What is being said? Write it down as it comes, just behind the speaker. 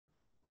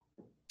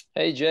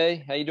Hey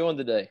Jay, how you doing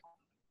today?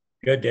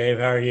 Good, Dave.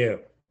 How are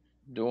you?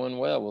 Doing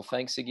well. Well,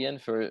 thanks again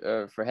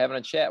for having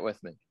a chat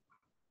with me.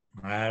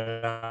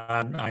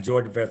 I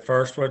enjoyed the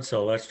first one,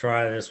 so let's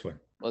try this one.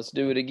 Let's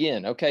do it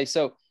again. Okay,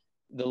 so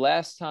the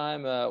last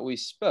time we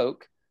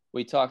spoke,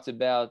 we talked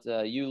about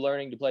you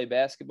learning to play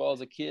basketball as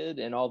a kid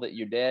and all that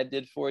your dad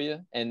did for you,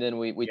 and then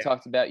we Yeah.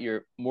 talked about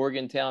your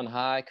Morgantown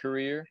High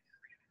career.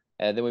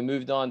 Then we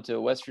moved on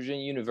to West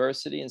Virginia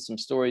University and some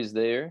stories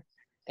there.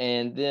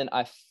 And then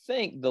I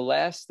think the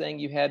last thing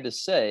you had to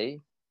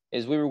say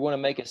is we were going to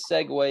make a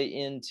segue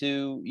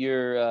into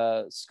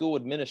your school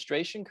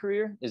administration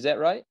career. Is that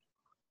right?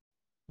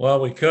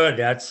 Well, we could.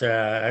 That's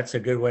a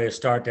good way to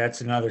start.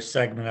 That's another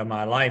segment of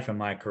my life and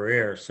my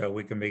career, so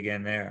we can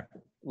begin there.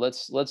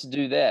 Let's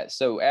do that.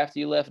 So after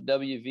you left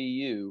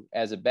WVU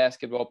as a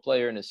basketball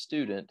player and a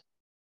student,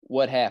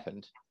 what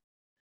happened?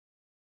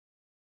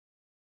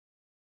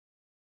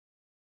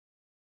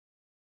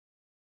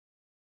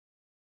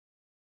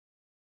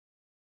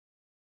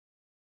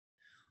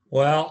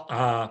 Well,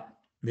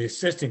 the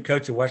assistant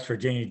coach of West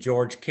Virginia,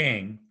 George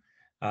King,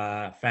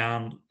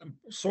 found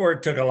sort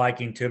of took a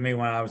liking to me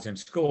when I was in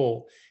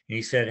school. And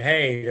he said,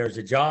 "Hey, there's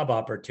a job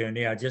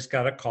opportunity. I just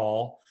got a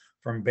call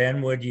from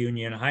Benwood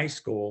Union High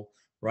School,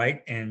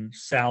 right in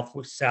south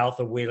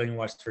of Wheeling,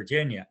 West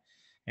Virginia,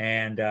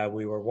 and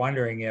we were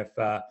wondering if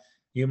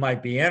you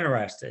might be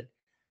interested."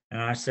 And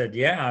I said,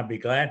 "Yeah, I'd be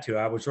glad to."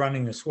 I was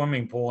running the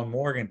swimming pool in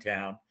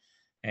Morgantown,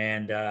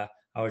 and I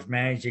was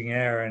managing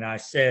there. And I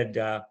said,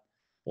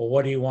 "Well,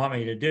 what do you want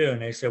me to do?"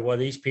 And they said, "Well,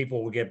 these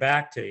people will get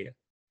back to you."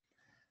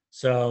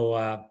 So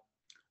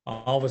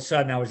all of a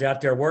sudden, I was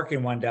out there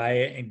working one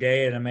day, and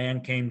a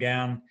man came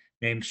down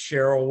named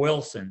Cheryl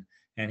Wilson,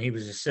 and he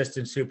was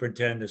assistant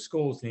superintendent of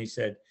schools. And he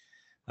said,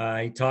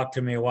 he talked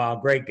to me a while,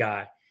 great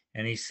guy.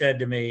 And he said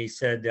to me, he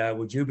said,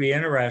 "Would you be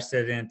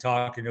interested in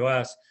talking to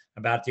us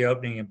about the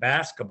opening in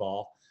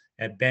basketball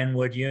at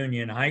Benwood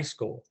Union High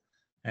School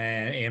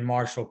in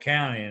Marshall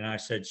County?" And I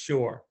said,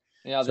 "Sure."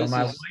 Now So this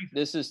my is wife,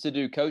 this is to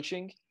do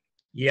coaching.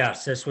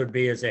 yes, this would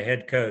be as a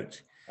head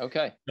coach.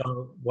 Okay,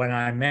 So when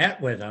I met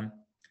with him,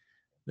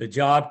 the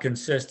job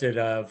consisted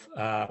of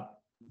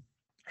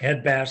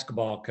head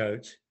basketball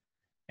coach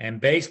and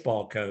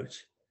baseball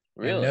coach,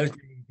 and really? those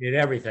did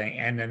everything.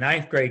 And the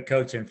ninth grade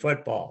coach in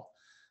football,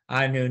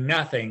 I knew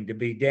nothing to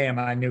be damn.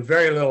 I knew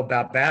very little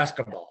about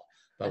basketball,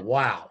 but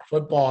wow,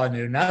 football I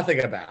knew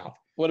nothing about,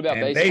 What about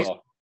and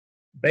baseball?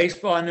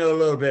 baseball I knew a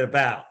little bit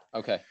about.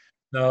 Okay,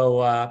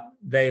 So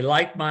they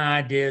liked my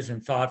ideas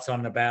and thoughts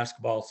on the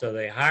basketball, so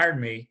they hired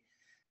me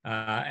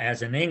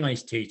as an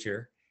English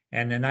teacher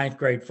and the ninth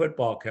grade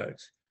football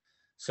coach.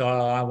 So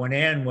I went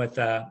in with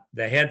the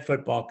head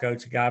football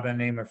coach, a guy by the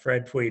name of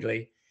Fred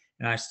Tweedley,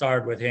 and I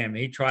started with him.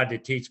 He tried to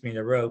teach me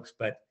the ropes,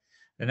 but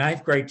the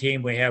ninth grade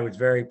team we had was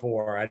very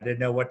poor. I didn't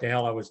know what the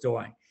hell I was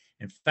doing.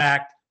 In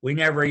fact, we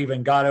never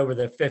even got over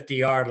the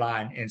 50-yard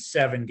line in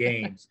 7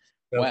 games.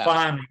 So wow.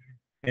 finally,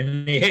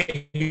 in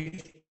the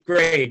eighth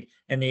grade,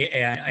 in the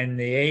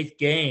eighth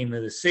game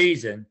of the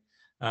season,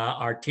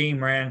 our team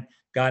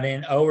got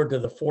in over to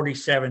the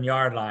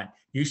 47-yard line.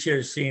 You should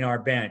have seen our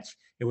bench.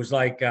 It was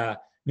like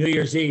New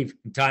Year's Eve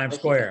in Times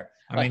Square.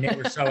 I mean, they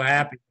were so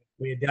happy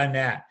we had done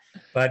that.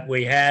 But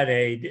we had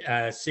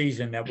a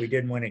season that we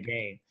didn't win a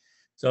game.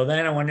 So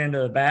then I went into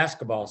the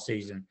basketball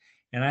season.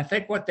 And I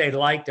think what they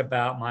liked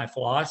about my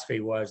philosophy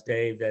was,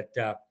 Dave,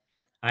 that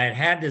I had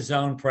had the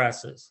zone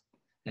presses,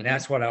 and Hmm.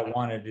 that's what I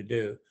wanted to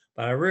do.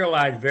 But I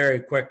realized very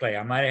quickly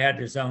I might have had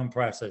the zone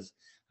presses.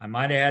 I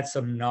might have had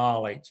some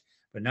knowledge.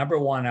 But number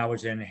one, I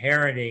was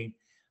inheriting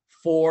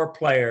 4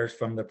 players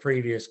from the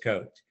previous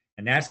coach.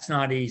 And that's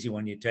not easy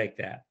when you take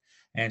that.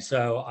 And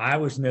so I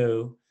was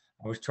new.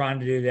 I was trying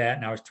to do that.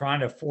 And I was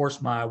trying to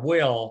force my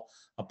will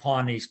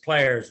upon these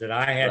players that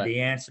I had Right.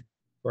 the answer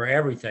for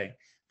everything,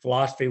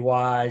 philosophy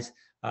wise,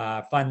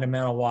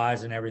 fundamental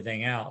wise, and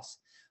everything else.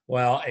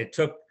 Well, it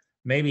took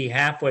maybe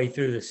halfway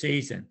through the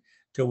season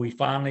till we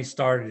finally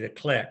started to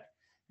click.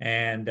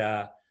 And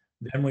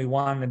then we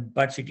won a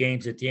bunch of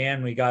games at the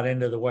end. We got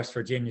into the West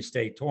Virginia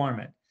State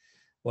tournament.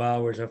 Well,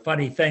 there was a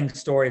funny thing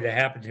story that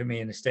happened to me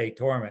in the state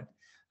tournament.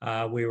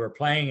 We were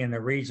playing in the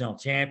regional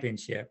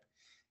championship,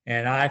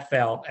 and I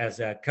felt as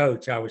a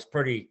coach I was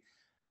pretty,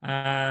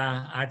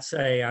 I'd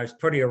say I was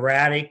pretty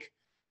erratic,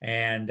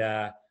 and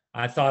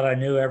I thought I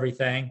knew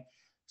everything.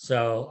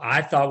 So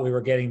I thought we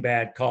were getting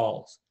bad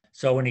calls.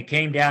 So when he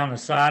came down the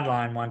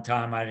sideline one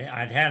time,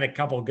 I'd had a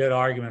couple of good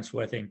arguments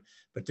with him,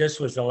 but this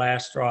was the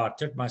last straw. I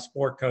took my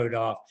sport coat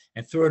off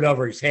and threw it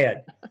over his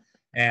head.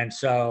 And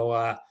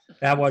so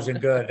that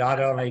wasn't good. Not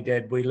only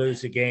did we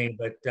lose the game,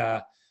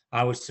 but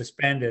I was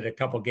suspended a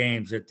couple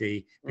games at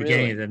the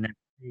beginning Really? of the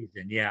next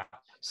season. Yeah.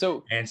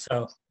 So And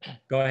so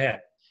go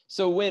ahead.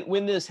 so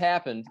when this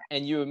happened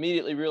and you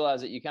immediately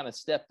realized that you kind of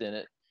stepped in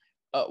it,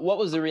 what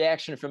was the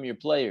reaction from your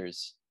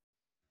players?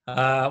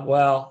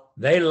 Well,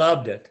 they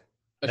loved it.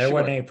 There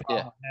wasn't Sure. any Yeah.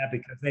 problem with that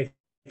because they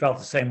felt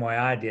the same way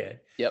I did.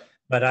 Yep.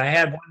 But I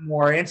had one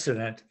more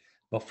incident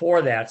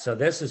before that. So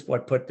this is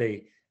what put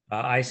the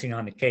icing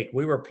on the cake.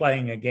 We were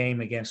playing a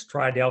game against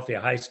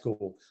Triadelphia High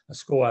School, a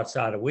school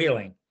outside of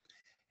Wheeling.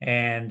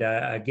 And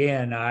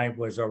again, I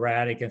was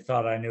erratic and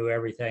thought I knew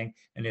everything,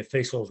 and the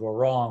officials were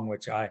wrong,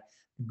 which I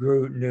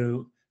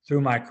knew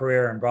through my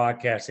career in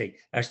broadcasting.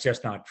 That's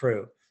just not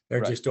true. They're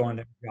Right. just doing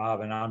their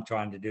job, and I'm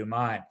trying to do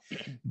mine.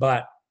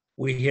 But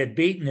we had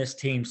beaten this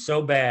team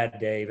so bad,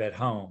 Dave, at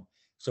home.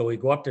 So we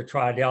go up to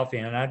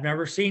Triadelphia, and I've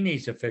never seen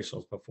these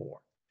officials before.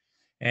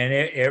 And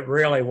it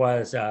really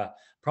was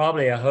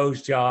probably a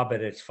hose job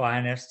at its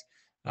finest.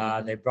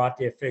 They brought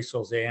the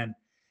officials in,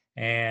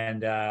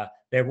 and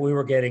we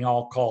were getting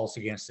all calls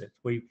against it.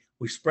 We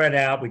spread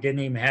out. We didn't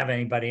even have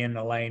anybody in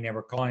the lane. They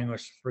were calling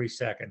us 3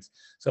 seconds.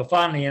 So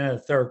finally, in the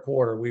third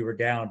quarter, we were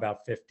down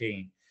about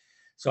 15.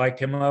 So I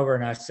came over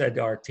and I said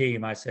to our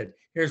team, I said,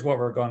 here's what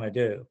we're going to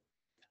do.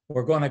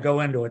 We're going to go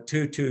into a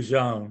 2-2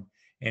 zone.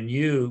 And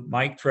you,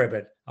 Mike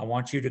Tribbett, I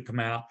want you to come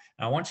out.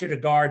 And I want you to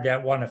guard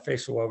that one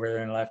official over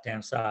there on the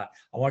left-hand side.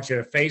 I want you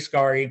to face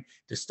guard him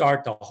to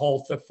start the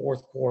whole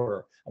fourth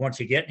quarter. I want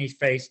you to get in his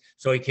face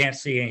so he can't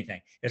see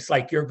anything. It's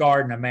like you're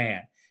guarding a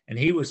man. And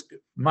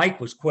Mike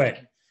was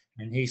quick.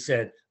 And he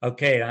said,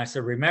 okay. And I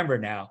said, remember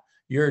now,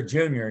 you're a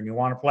junior and you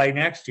want to play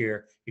next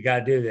year, you got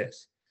to do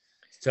this.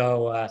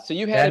 So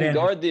you had him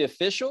guard the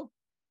official?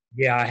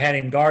 Yeah, I had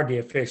him guard the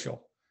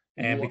official.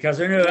 And because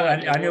I knew we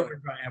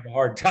were going to have a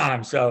hard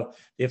time. So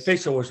the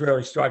official was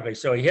really struggling.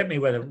 So he hit me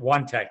with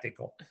one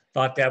technical,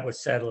 thought that would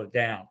settle it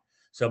down.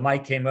 So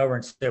Mike came over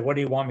and said, what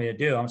do you want me to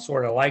do? I'm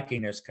sort of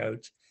liking this,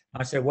 coach.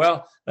 I said,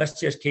 well, let's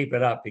just keep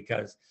it up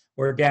because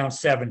we're down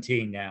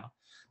 17 now.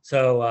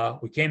 So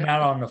we came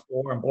out on the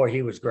floor, and boy,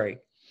 he was great.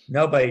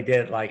 Nobody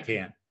did it like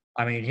him.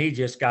 I mean, he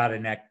just got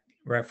in that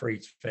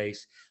referee's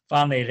face.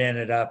 Finally, it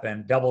ended up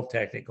in double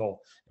technical,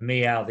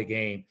 me out of the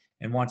game,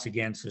 and once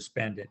again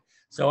suspended.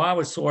 So I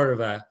was sort of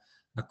a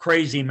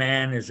crazy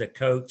man as a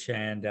coach,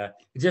 and it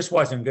just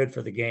wasn't good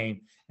for the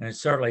game, and it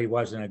certainly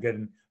wasn't a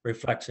good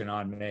reflection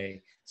on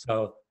me.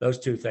 So those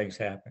two things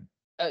happened.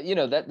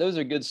 Those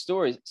are good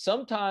stories.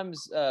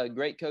 Sometimes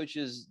great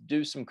coaches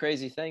do some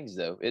crazy things,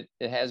 though. It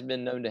has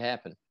been known to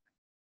happen.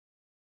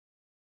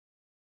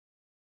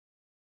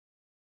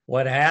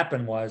 What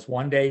happened was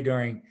one day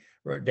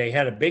they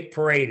had a big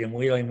parade in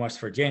Wheeling, West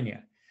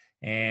Virginia,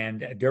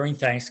 and during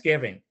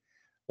Thanksgiving.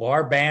 Well,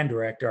 our band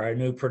director I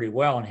knew pretty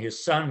well, and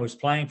his son was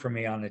playing for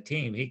me on the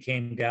team. He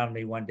came down to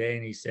me one day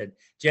and he said,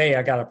 Jay,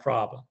 I got a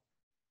problem.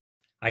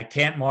 I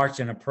can't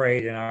march in a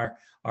parade, and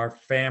our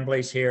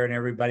families here and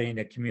everybody in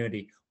the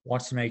community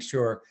wants to make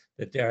sure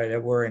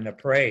that we're in the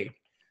parade.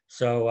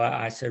 So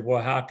I said,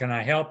 well, how can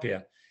I help you?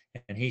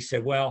 And he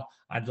said, well,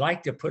 I'd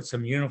like to put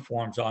some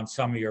uniforms on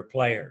some of your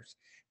players.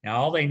 Now,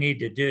 all they need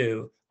to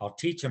do, I'll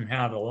teach them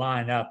how to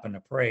line up in the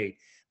parade,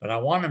 but I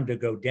want them to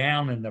go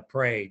down in the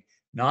parade,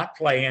 not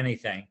play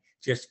anything,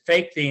 just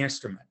fake the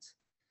instruments.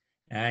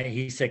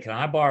 He said, can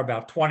I borrow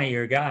about 20 of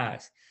your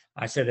guys?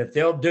 I said, if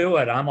they'll do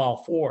it, I'm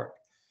all for it.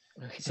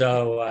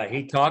 So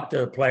he talked to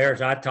the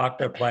players, I talked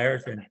to the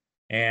players,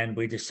 and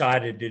we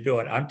decided to do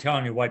it. I'm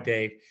telling you what,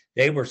 Dave,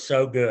 they were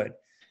so good.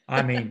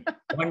 I mean,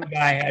 one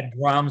guy had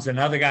drums,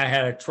 another guy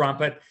had a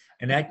trumpet,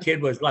 and that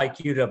kid was like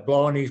you to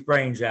blowing his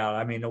brains out.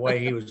 I mean, the way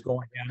he was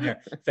going down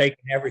there,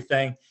 faking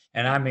everything.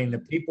 And I mean, the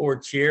people were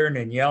cheering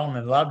and yelling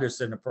and loved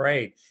us in the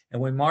parade. And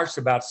we marched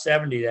about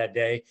 70 that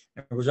day.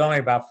 There was only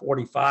about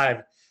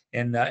 45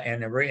 in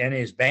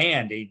his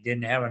band. He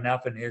didn't have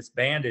enough in his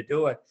band to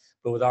do it.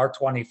 But with our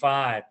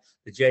 25,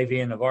 the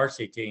JV and the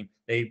varsity team,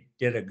 they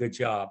did a good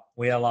job.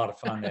 We had a lot of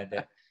fun that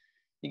day.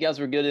 You guys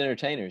were good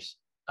entertainers.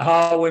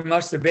 Oh, we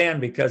must have been,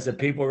 because the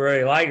people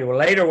really liked it. Well,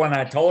 later when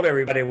I told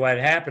everybody what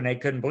happened, they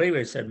couldn't believe it.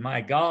 They said, my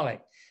golly.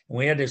 And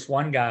we had this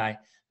one guy,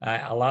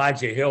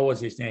 Elijah Hill was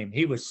his name.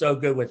 He was so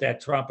good with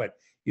that trumpet.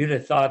 You'd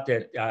have thought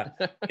that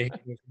he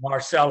was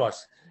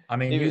Marcellus. I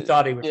mean, you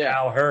thought he was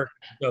Al Hurt.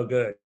 So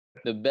good.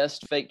 The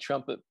best fake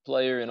trumpet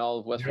player in all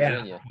of West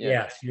Virginia. Yeah.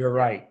 Yes, you're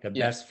right. The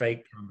best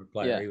fake trumpet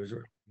player. Yeah. He was.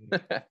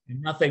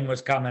 Nothing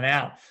was coming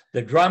out.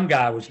 The drum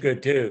guy was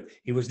good too.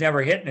 He was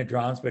never hitting the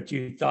drums, but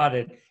you thought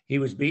he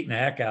was beating the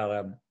heck out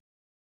of them.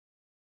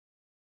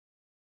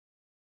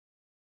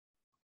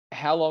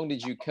 How long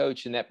did you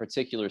coach in that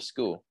particular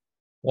school?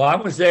 Well, I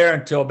was there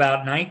until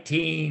about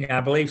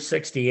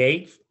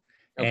 68.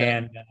 Okay.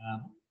 And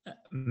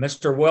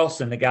Mr.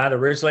 Wilson, the guy that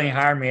originally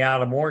hired me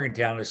out of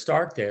Morgantown to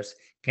start this,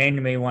 came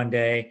to me one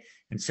day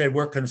and said,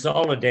 we're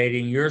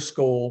consolidating your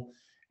school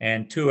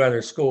and 2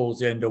 other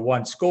schools into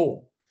one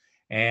school.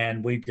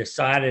 And we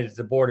decided at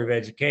the Board of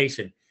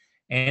Education,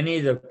 any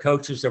of the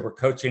coaches that were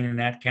coaching in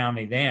that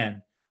county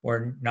then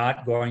were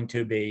not going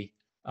to be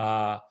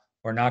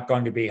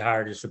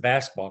hired as a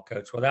basketball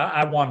coach. Well,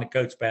 I wanted to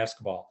coach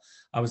basketball.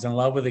 I was in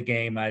love with the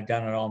game. I had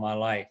done it all my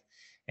life.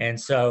 And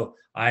so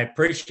I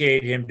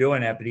appreciated him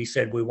doing that. But he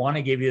said, we want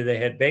to give you the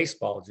head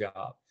baseball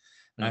job.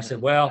 And I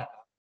said, well,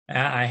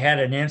 I had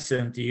an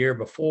incident the year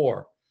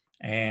before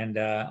and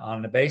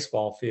on the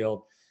baseball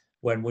field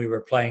when we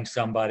were playing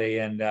somebody.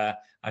 And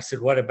I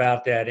said, what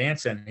about that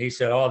incident? He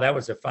said, oh, that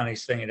was the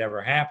funniest thing that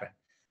ever happened.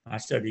 I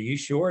said, are you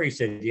sure? He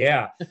said,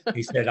 yeah.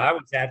 He said, I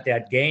was at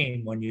that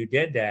game when you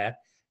did that.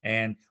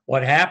 And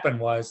what happened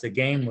was the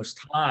game was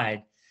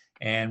tied,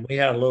 and we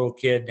had a little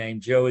kid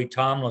named Joey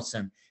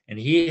Tomlinson, and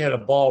he hit a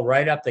ball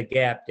right up the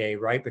gap,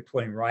 Dave, right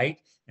between right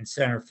and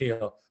center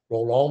field,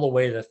 rolled all the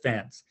way to the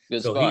fence.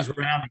 Good So he's spot.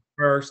 rounding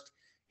first,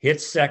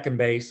 hits second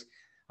base.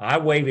 I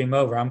wave him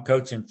over. I'm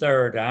coaching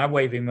third. I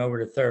wave him over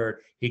to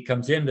third. He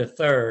comes into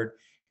third,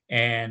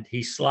 and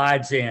he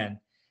slides in,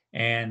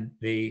 and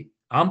the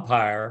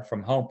umpire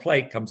from home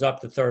plate comes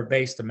up to third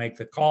base to make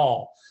the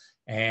call.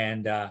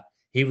 And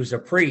he was a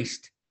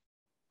priest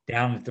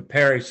down at the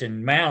parish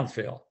in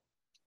Moundsville.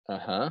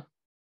 Uh-huh.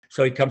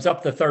 So he comes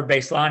up the third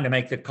base line to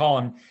make the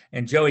call,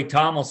 and Joey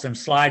Tomlinson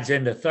slides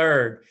into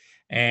third,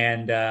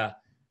 and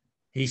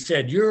he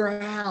said,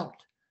 "You're out."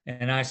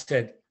 And I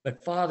said,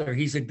 "But Father,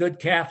 he's a good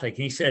Catholic."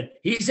 And he said,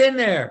 "He's in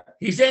there.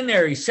 He's in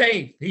there. He's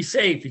safe. He's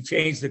safe." He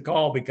changed the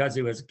call because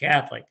he was a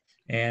Catholic.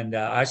 And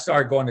I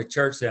started going to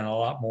church then a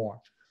lot more.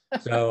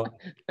 So,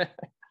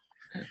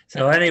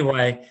 so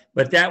anyway,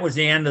 but that was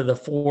the end of the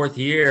fourth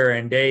year.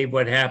 And Dave,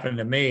 what happened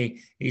to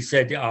me, he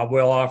said, "I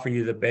will offer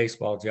you the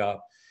baseball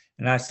job."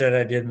 And I said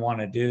I didn't want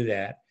to do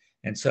that.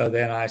 And so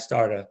then I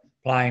started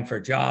applying for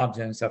jobs.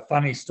 And it's a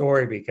funny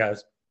story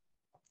because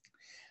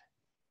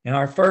in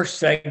our first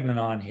segment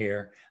on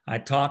here, I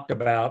talked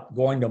about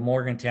going to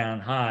Morgantown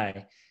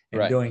High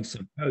and doing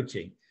some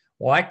coaching.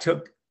 Well, I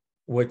took,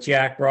 with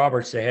Jack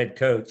Roberts, the head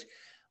coach,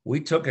 we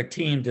took a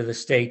team to the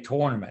state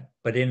tournament.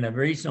 But in the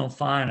regional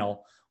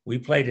final, we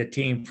played a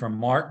team from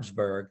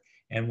Martinsburg,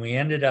 and we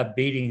ended up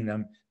beating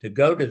them to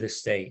go to the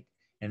state.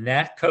 And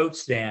that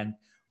coach then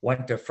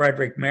went to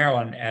Frederick,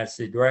 Maryland as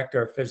the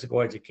director of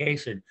physical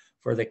education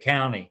for the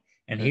county.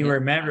 And he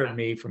remembered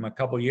me from a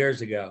couple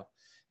years ago.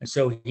 And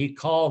so he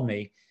called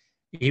me,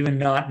 even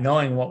not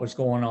knowing what was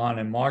going on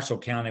in Marshall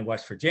County,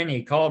 West Virginia.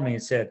 He called me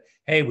and said,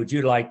 "Hey, would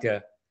you like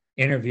to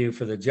interview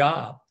for the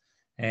job?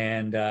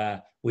 And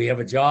we have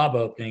a job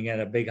opening at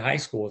a big high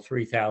school with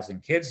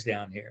 3,000 kids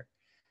down here,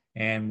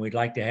 and we'd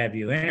like to have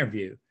you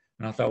interview."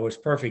 And I thought it was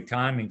perfect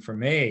timing for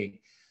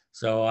me.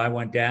 So I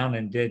went down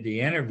and did the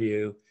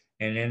interview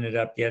and ended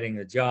up getting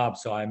the job.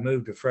 So I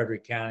moved to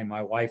Frederick County,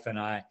 my wife and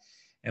I,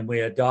 and we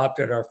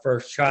adopted our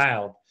first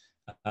child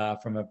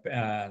from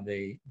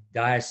the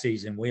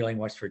diocese in Wheeling,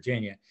 West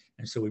Virginia.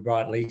 And so we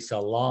brought Lisa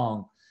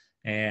along,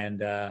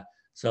 and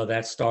so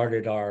that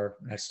started our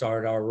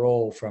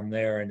role from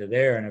there into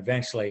there. And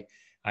eventually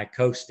I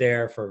coached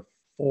there for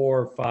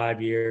 4 or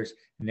 5 years,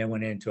 and then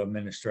went into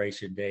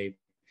administration, Dave,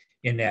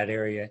 in that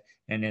area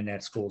and in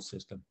that school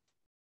system.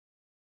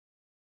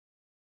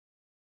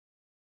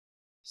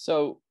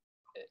 So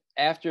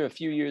after a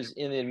few years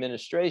in the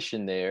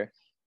administration there,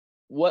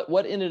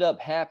 what ended up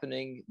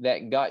happening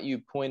that got you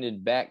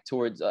pointed back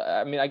towards,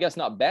 I mean, I guess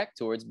not back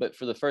towards, but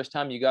for the first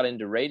time you got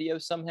into radio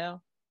somehow?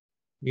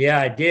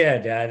 Yeah, I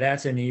did.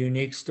 That's a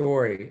unique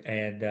story.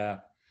 And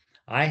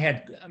I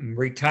had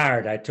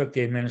retired. I took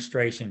the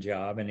administration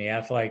job and the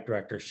athletic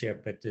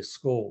directorship at this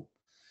school.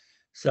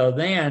 So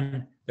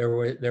then there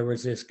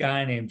was this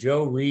guy named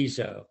Joe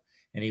Rizzo,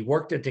 and he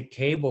worked at the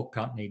cable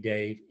company,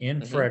 Dave,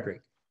 in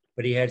Frederick,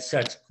 but he had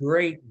such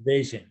great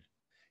vision.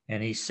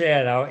 And he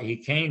said, he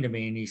came to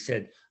me and he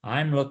said,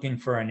 "I'm looking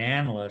for an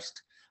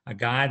analyst, a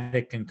guy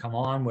that can come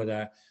on with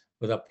a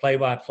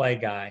play-by-play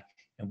guy.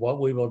 And what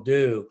we will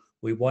do,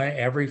 we want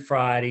every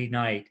Friday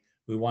night,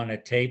 we want to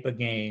tape a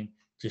game,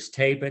 just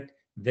tape it,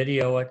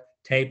 video it,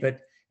 tape it,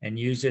 and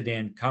use it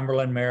in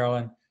Cumberland,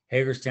 Maryland,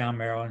 Hagerstown,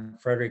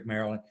 Maryland, Frederick,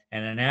 Maryland,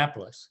 and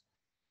Annapolis.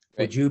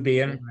 Would you be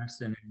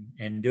interested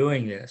in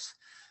doing this?"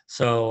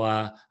 So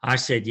I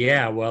said,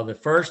 yeah. Well, the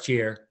first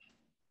year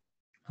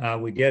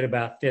we did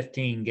about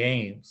 15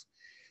 games.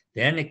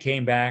 Then it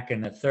came back in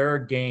the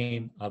third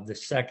game of the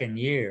second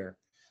year.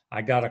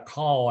 I got a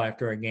call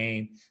after a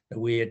game that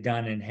we had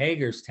done in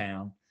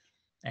Hagerstown,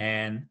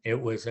 and it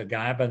was a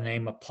guy by the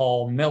name of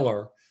Paul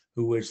Miller,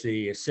 who was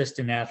the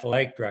assistant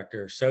athletic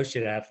director,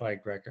 associate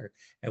athletic director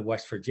at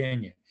West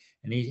Virginia.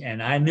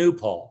 And I knew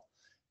Paul,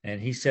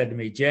 and he said to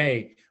me,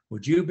 "Jay,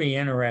 would you be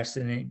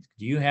interested in,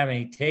 do you have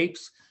any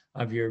tapes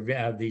of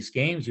these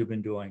games you've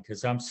been doing?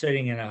 Because I'm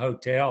sitting in a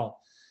hotel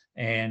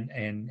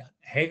and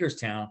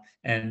Hagerstown,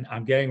 and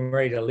I'm getting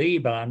ready to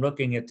leave, but I'm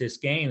looking at this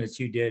game that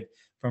you did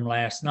from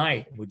last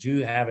night. Would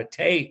you have a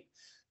tape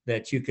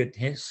that you could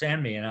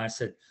send me?" And I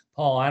said,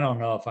 "Paul, I don't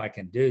know if I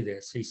can do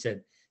this." He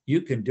said,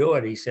 "You can do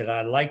it." He said,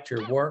 "I liked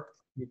your work.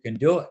 You can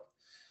do it."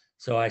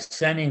 So I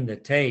sent him the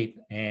tape,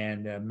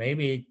 and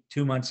maybe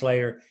 2 months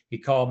later, he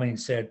called me and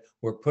said,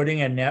 "We're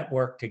putting a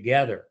network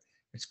together.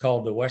 It's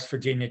called the West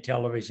Virginia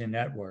Television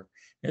Network."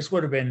 This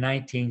would have been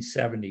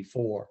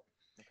 1974.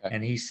 Okay.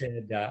 And he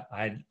said,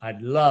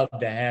 I'd love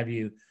to have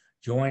you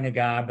join a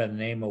guy by the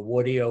name of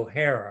Woody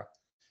O'Hara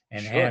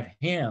and have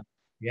him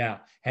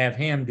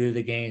do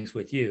the games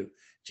with you.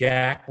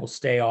 Jack will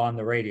stay on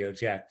the radio,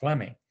 Jack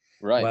Fleming.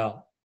 Right.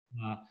 Well,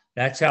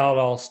 that's how it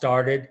all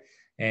started.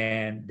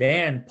 And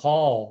then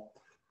Paul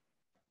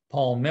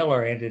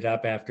Miller ended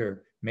up,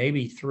 after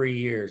maybe 3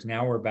 years,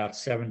 now we're about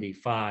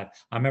 75.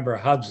 I remember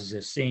Hubs as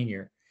a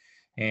senior,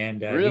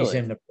 and he's Really?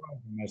 in the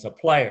program as a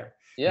player.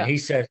 And Yeah. he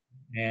said,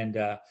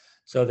 and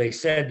so they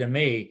said to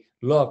me,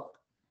 look,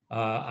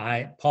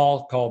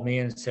 Paul called me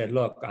and said,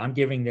 look, I'm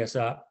giving this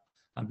up.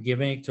 I'm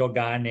giving it to a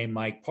guy named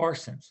Mike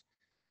Parsons.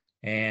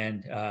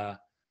 And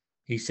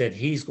he said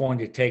he's going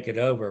to take it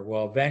over.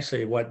 Well,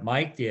 eventually what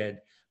Mike did,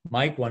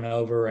 Mike went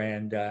over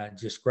and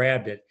just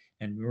grabbed it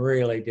and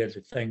really did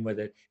the thing with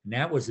it. And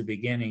that was the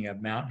beginning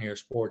of Mountaineer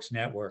Sports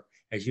Network.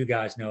 As you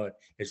guys know it,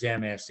 is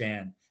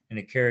MSN. And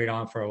it carried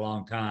on for a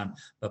long time.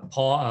 But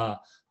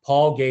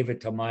Paul gave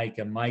it to Mike,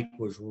 and Mike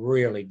was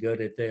really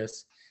good at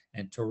this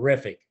and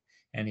terrific.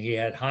 And he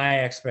had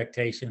high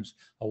expectations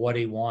of what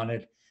he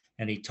wanted,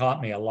 and he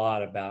taught me a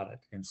lot about it.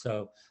 And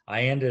so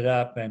I ended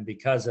up, and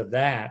because of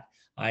that,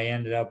 I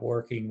ended up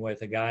working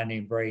with a guy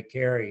named Bray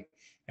Carey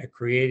at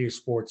Creative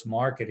Sports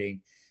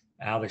Marketing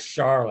out of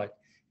Charlotte.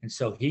 And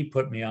so he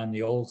put me on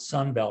the old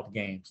Sunbelt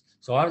games.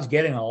 So I was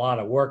getting a lot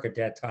of work at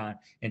that time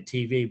in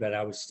TV, but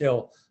I was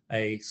still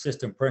a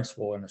assistant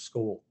principal in a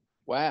school.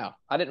 Wow.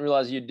 I didn't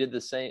realize you did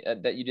the same,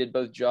 that you did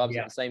both jobs at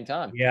Yeah. the same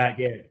time. Yeah, I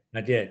did.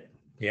 I did.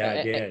 Yeah,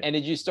 I did. And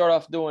did you start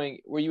off doing,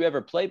 were you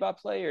ever play by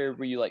play or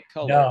were you like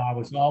No, color? I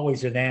was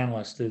always an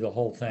analyst through the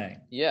whole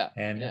thing. Yeah.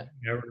 And Yeah.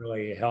 it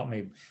really helped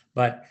me.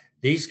 But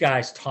these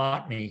guys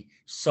taught me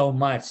so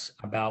much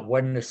about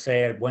when to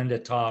say it, when to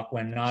talk,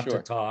 when not to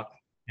Sure. talk,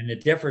 and the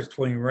difference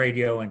between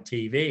radio and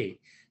TV.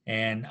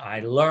 And I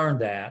learned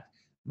that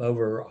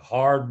over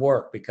hard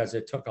work because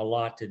it took a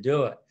lot to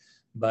do it.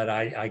 But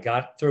I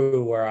got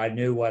through where I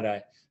knew what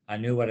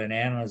an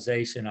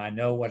analyzation, I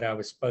know what I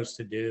was supposed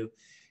to do.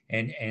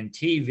 And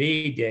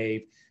TV,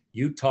 Dave,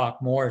 you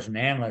talk more as an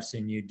analyst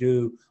than you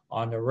do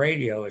on the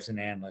radio as an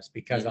analyst,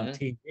 because on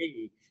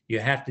TV, you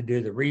have to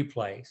do the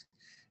replays.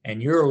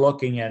 And you're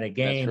looking at a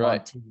game on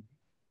TV,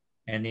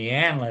 and the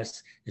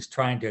analyst is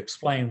trying to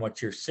explain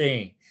what you're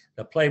seeing.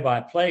 The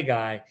play-by-play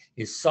guy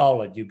is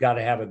solid. You've got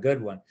to have a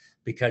good one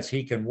because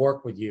he can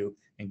work with you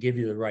and give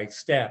you the right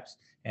steps.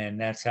 And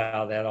that's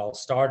how that all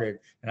started.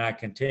 And I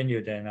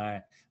continued,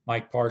 and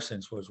Mike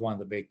Parsons was one of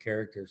the big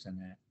characters in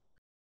that.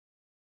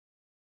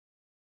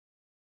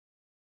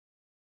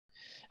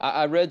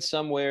 I read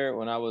somewhere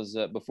when I was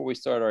before we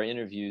started our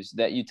interviews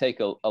that you take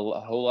a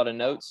whole lot of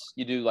notes.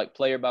 You do like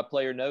player by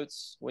player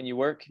notes when you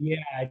work. Yeah,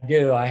 I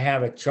do. I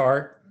have a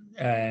chart,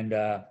 and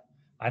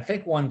I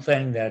think one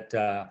thing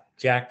that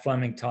Jack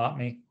Fleming taught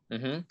me,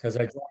 because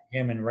I joined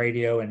him in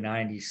radio in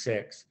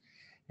 '96,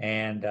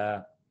 and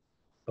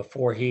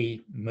before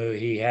he moved,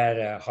 he had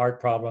a heart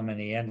problem, and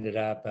he ended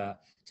up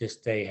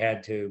they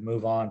had to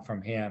move on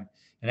from him,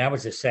 and that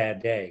was a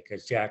sad day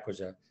because Jack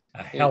was a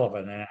hell of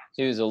an announcer.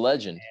 He was a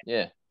legend.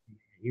 Yeah.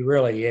 He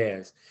really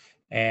is.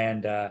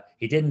 And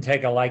he didn't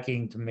take a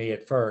liking to me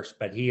at first,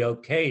 but he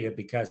okayed it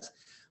because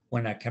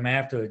when I come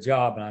after the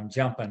job, and I'm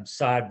jumping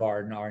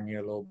sidebar on you a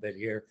little bit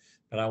here,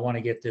 but I want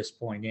to get this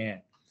point in,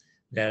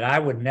 that I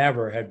would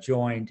never have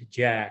joined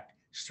Jack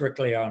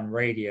strictly on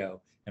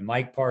radio. And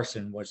Mike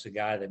Parson was the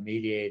guy that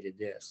mediated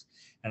this.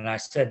 And I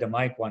said to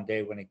Mike one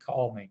day when he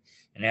called me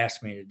and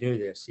asked me to do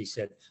this, he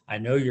said, I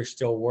know you're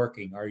still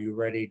working. Are you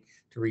ready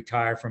to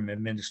retire from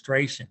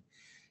administration?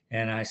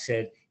 And I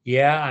said,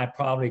 yeah, I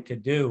probably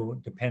could do,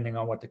 depending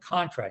on what the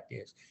contract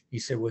is. He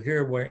said, well,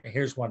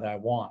 here's what I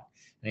want.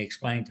 And he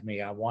explained to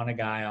me, I want a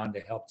guy on to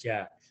help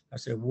Jack. I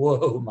said,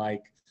 whoa,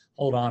 Mike,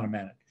 hold on a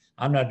minute.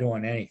 I'm not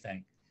doing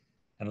anything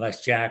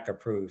unless Jack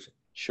approves it.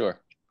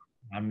 Sure.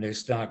 I'm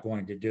just not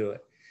going to do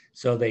it.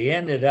 So they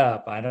ended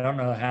up, I don't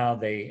know how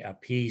they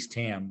appeased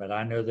him, but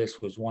I know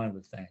this was one of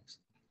the things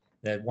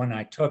that when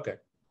I took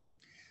it,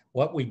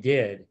 what we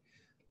did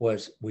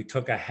was we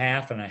took a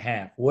half and a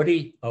half.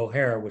 Woody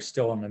O'Hara was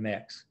still in the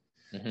mix.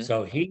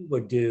 So he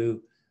would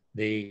do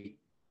the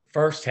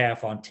first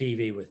half on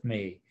TV with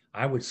me.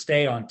 I would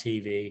stay on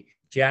TV.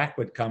 Jack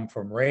would come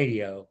from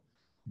radio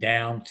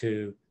down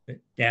to the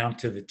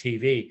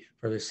TV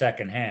for the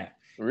second half.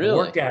 Really? It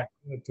worked out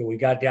until we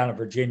got down to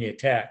Virginia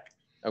Tech.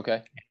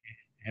 Okay.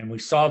 And we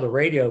saw the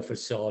radio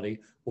facility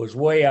was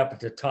way up at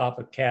the top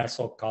of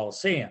Castle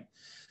Coliseum.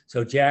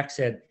 So Jack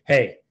said,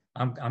 hey,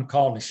 I'm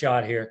calling the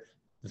shot here.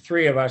 The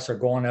three of us are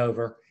going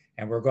over,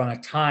 and we're going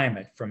to time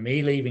it from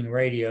me leaving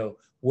radio,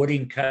 Woody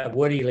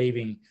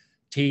leaving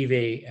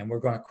TV, and we're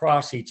going to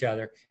cross each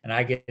other, and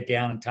I get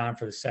down in time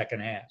for the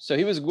second half. So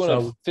he was going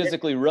to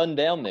physically run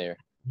down there.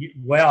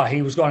 Well,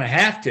 he was going to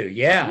have to.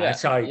 Yeah.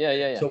 That's how.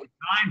 Yeah. So we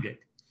timed it,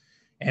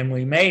 and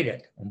we made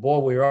it. And boy,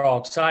 we were all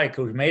excited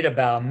because we made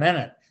about a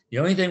minute. The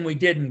only thing we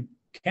didn't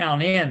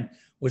count in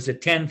was the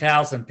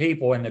 10,000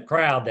 people in the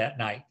crowd that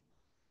night.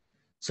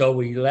 So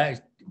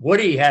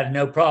Woody had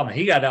no problem.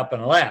 He got up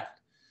and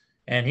left,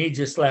 and he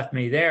just left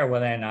me there.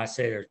 Well, then I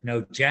say, there's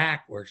no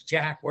Jack. Where's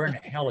Jack? Where in the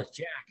hell is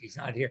Jack? He's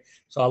not here.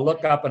 So I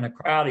look up in the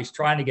crowd. He's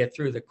trying to get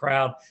through the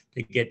crowd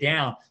to get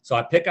down. So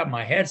I pick up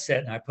my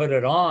headset and I put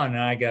it on,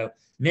 and I go,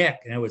 Nick,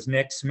 and it was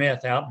Nick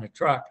Smith out in the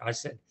truck. I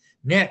said,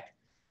 Nick,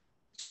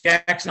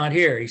 Jack's not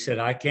here. He said,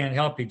 I can't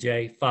help you,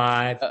 Jay.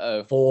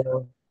 5,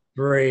 4,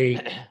 3,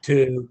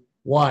 2,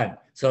 1.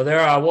 So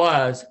there I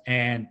was,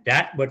 and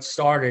that what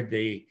started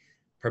the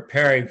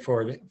preparing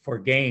for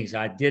games.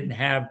 I didn't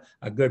have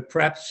a good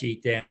prep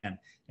sheet then,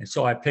 and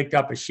so I picked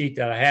up a sheet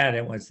that I had.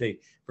 It was the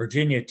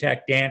Virginia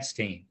Tech dance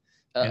team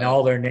and Uh-oh.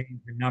 all their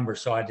names and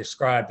numbers. So I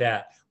described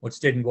that, which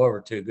didn't go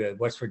over too good.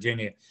 West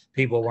Virginia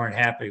people weren't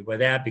happy with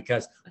that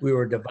because we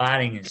were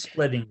dividing and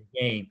splitting the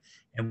game,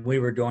 and we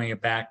were doing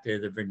it back to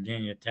the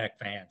Virginia Tech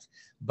fans.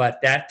 But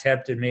that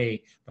tempted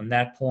me from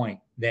that point.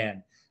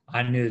 Then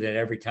I knew that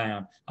every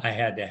time I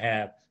had to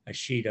have a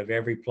sheet of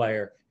every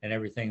player and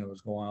everything that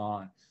was going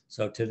on.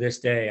 So to this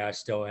day, I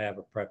still have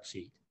a prep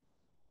sheet.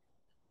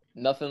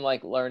 Nothing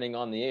like learning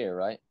on the air,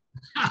 right?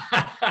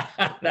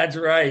 That's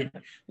right.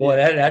 Boy,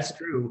 Yeah, that's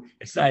true.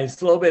 It's a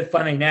little bit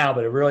funny now,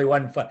 but it really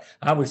wasn't fun.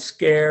 I was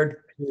scared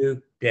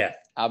to death.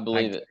 I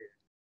believe it.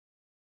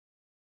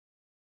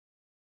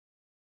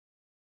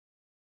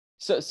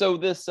 So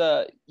this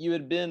you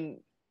had been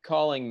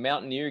calling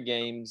Mountaineer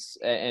games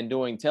and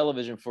doing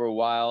television for a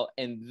while,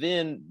 and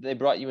then they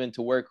brought you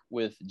into work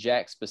with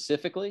Jack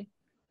specifically.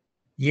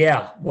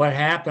 Yeah, what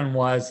happened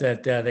was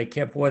that they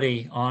kept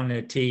Woody on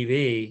the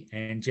TV,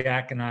 and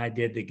Jack and I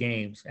did the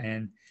games.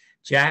 And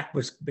Jack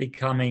was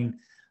becoming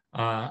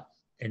and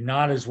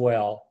not as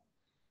well,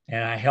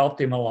 and I helped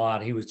him a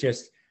lot. He was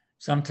just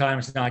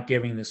sometimes not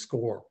giving the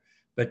score,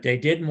 but they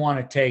didn't want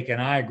to take,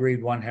 and I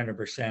agreed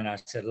 100%. I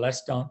said,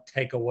 let's don't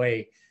take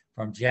away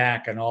from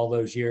Jack and all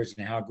those years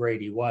and how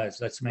great he was.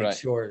 Let's make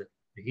sure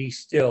that he's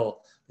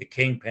still the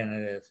kingpin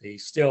of this.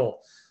 He's still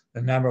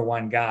the number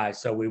one guy.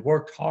 So we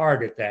worked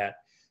hard at that.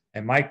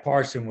 And Mike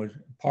Parsons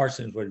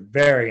was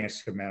very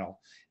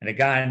instrumental. And a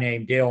guy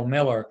named Dale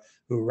Miller,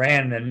 who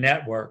ran the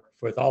network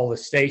with all the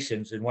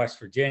stations in West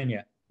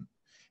Virginia.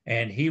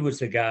 And he was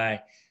the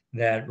guy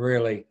that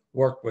really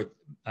worked with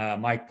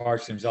Mike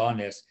Parsons on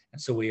this. And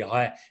so we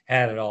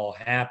had it all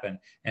happen.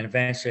 And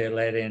eventually it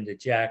led into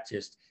Jack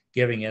just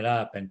giving it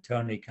up and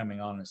Tony coming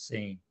on the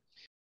scene.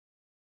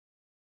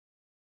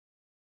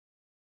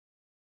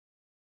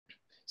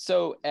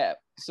 So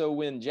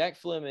when Jack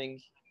Fleming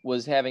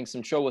was having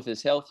some trouble with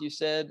his health, you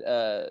said,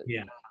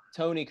 yeah,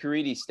 Tony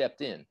Caridi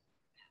stepped in.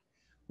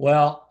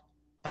 Well,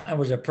 that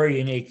was a pretty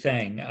unique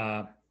thing.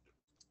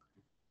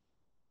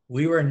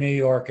 We were in New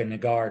York in the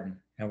Garden,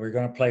 and we were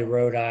going to play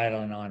Rhode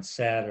Island on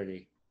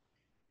Saturday.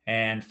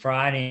 And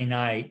Friday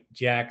night,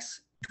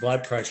 Jack's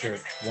blood pressure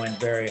went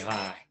very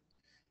high,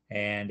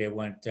 and it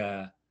went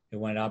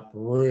up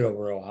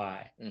real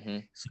high. Mm-hmm.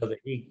 So that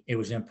it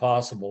was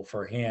impossible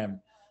for him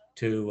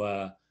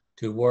to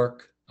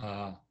work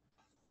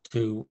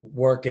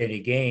any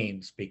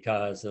games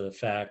because of the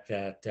fact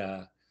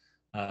that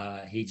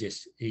he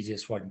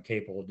just wasn't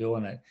capable of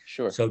doing it.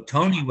 Sure. So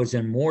Tony was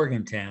in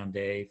Morgantown,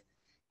 Dave,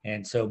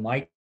 and so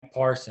Mike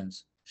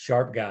Parsons,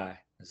 sharp guy,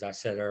 as I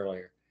said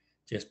earlier,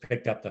 just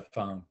picked up the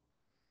phone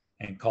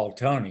and called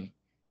Tony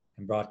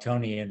and brought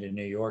Tony into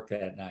New York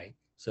that night.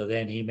 So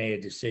then he made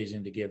a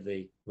decision to give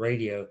the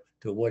radio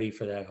to Woody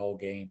for that whole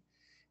game,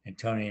 and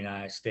Tony and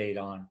I stayed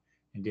on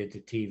and did the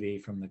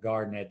TV from the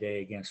Garden that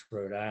day against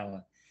Rhode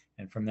Island.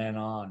 And from then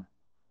on,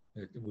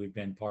 we've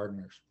been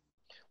partners.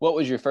 What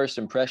was your first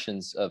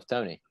impressions of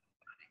Tony?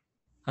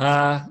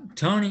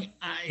 Tony,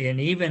 and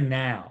even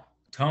now,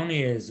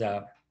 Tony is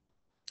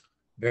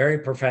very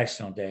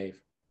professional,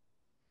 Dave.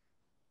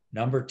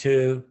 Number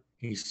two,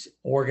 he's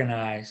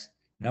organized.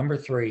 Number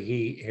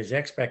three, his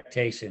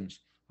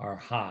expectations are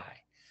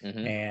high,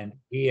 mm-hmm. and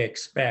he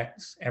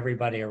expects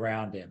everybody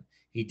around him.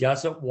 He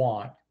doesn't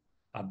want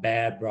a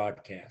bad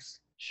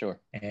broadcast.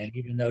 Sure. And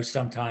even though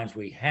sometimes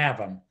we have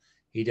them,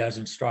 he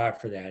doesn't strive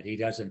for that. He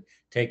doesn't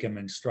take them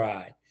in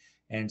stride.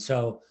 And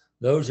so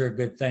those are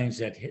good things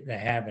that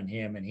have in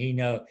him. And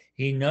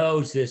he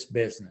knows this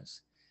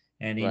business,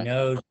 and he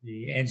knows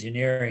the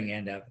engineering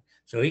end of it.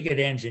 So he could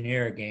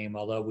engineer a game,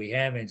 although we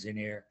have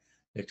engineer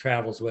that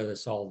travels with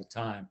us all the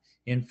time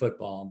in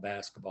football and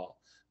basketball.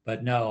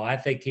 But no, I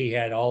think he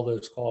had all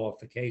those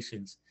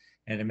qualifications,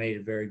 and it made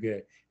it very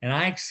good. And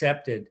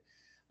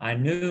I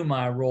knew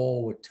my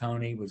role with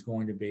Tony was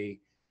going to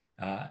be,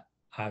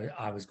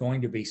 I was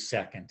going to be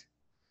second.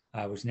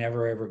 I was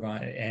never ever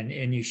going to,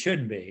 and you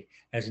shouldn't be.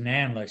 As an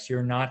analyst,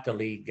 you're not the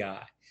lead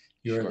guy.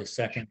 You're the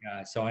second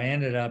guy. So I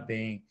ended up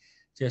being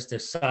just a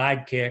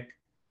sidekick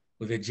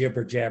with a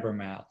jibber jabber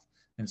mouth.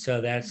 And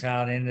so that's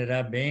how it ended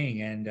up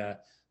being. And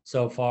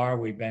so far,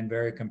 we've been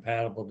very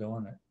compatible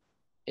doing it.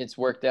 It's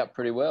worked out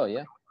pretty well,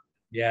 yeah?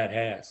 Yeah, it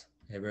has.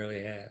 It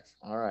really has.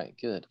 All right,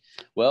 good.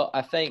 Well,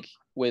 I think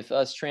with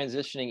us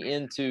transitioning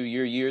into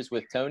your years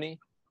with Tony,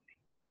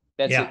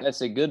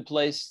 that's a good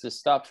place to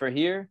stop for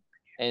here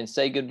and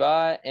say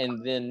goodbye.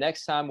 And then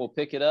next time we'll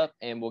pick it up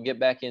and we'll get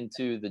back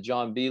into the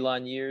John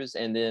Beilein years,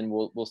 and then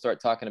we'll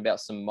start talking about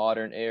some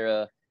modern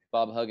era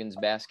Bob Huggins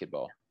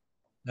basketball.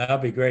 That'll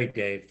be great,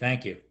 Dave.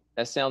 Thank you.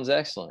 That sounds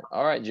excellent.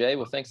 All right, Jay.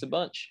 Well, thanks a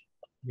bunch.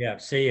 Yeah,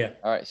 see ya.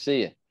 All right,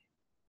 see ya.